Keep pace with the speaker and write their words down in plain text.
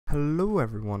Hello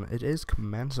everyone, it is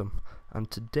Commensum, and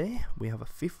today we have a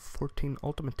FIFA 14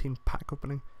 Ultimate Team pack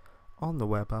opening on the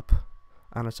web app,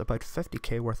 and it's about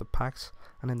 50k worth of packs.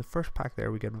 And in the first pack there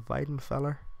we get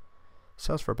Weidenfeller,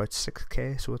 sells for about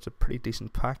 6k, so it's a pretty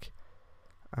decent pack,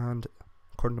 and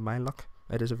according to my luck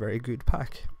it is a very good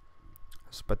pack.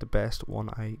 It's about the best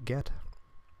one I get.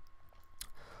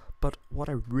 But what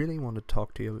I really want to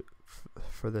talk to you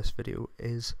for this video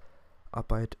is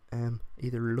about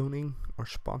either loaning or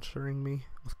sponsoring me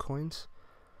with coins,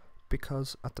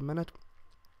 because at the minute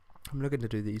I'm looking to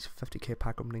do these 50k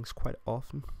pack openings quite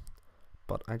often,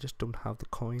 but I just don't have the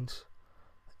coins.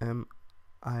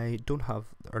 I don't have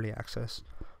the early access,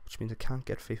 which means I can't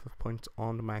get FIFA points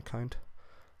onto my account,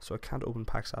 so I can't open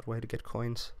packs that way to get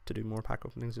coins to do more pack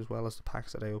openings as well as the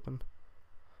packs that I open.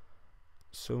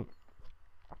 So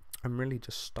I'm really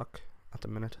just stuck at the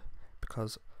minute,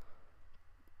 because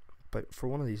for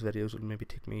one of these videos it'll maybe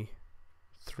take me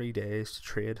 3 days to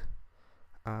trade,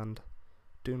 and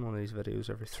doing one of these videos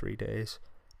every 3 days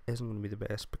isn't going to be the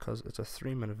best, because it's a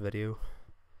 3-minute video,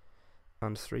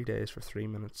 and 3 days for 3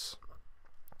 minutes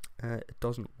it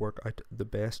doesn't work out the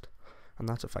best, and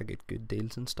that's if I get good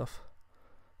deals and stuff.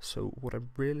 So what I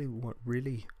really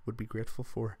would be grateful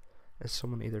for is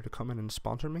someone either to come in and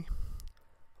sponsor me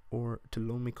or to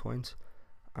loan me coins.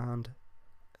 And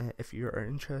if you are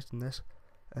interested in this,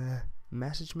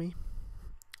 message me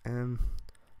on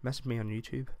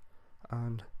YouTube,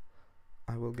 and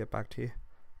I will get back to you.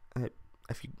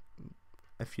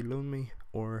 If you loan me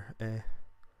or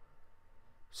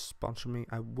sponsor me,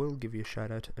 I will give you a shout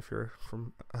out. If you're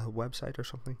from a website or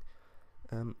something,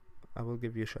 I will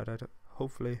give you a shout out.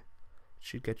 Hopefully it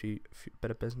should get you a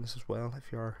bit of business as well if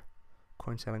you're a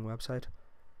coin selling website.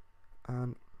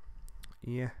 And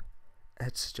yeah,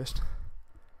 it's just,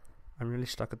 I'm really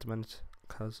stuck at the minute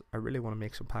because I really want to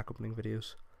make some pack opening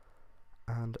videos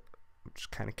and I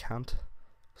just kind of can't,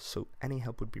 so any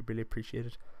help would be really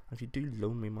appreciated. And if you do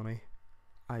loan me money,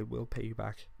 I will pay you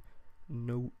back,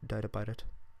 no doubt about it.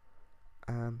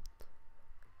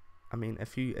 I mean,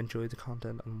 if you enjoy the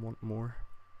content and want more,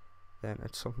 then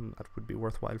it's something that would be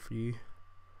worthwhile for you,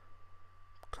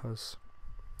 because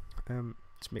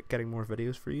it's getting more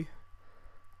videos for you,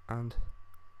 and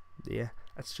yeah,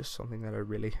 it's just something that I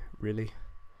really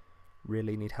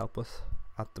need help with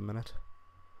at the minute.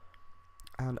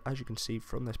 And as you can see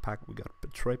from this pack, we got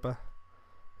Borrusia.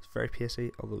 It's very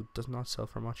pacey, although it does not sell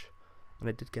for much. And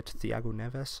I did get Thiago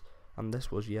Neves, and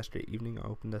this was yesterday evening I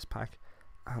opened this pack,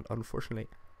 and unfortunately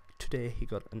today he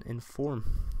got an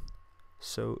inform,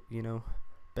 so you know,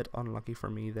 bit unlucky for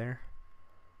me there.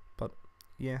 But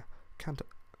yeah, can't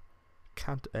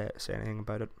say anything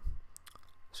about it.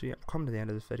 So yeah, I'm coming to the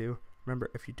end of this video. Remember,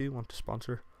 if you do want to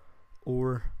sponsor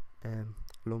or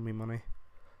loan me money,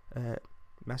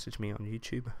 message me on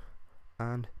YouTube.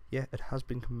 And yeah, it has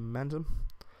been Commensum.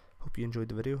 Hope you enjoyed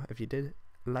the video. If you did,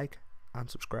 like and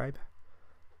subscribe.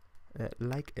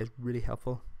 Like is really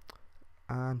helpful.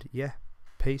 And yeah,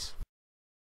 peace.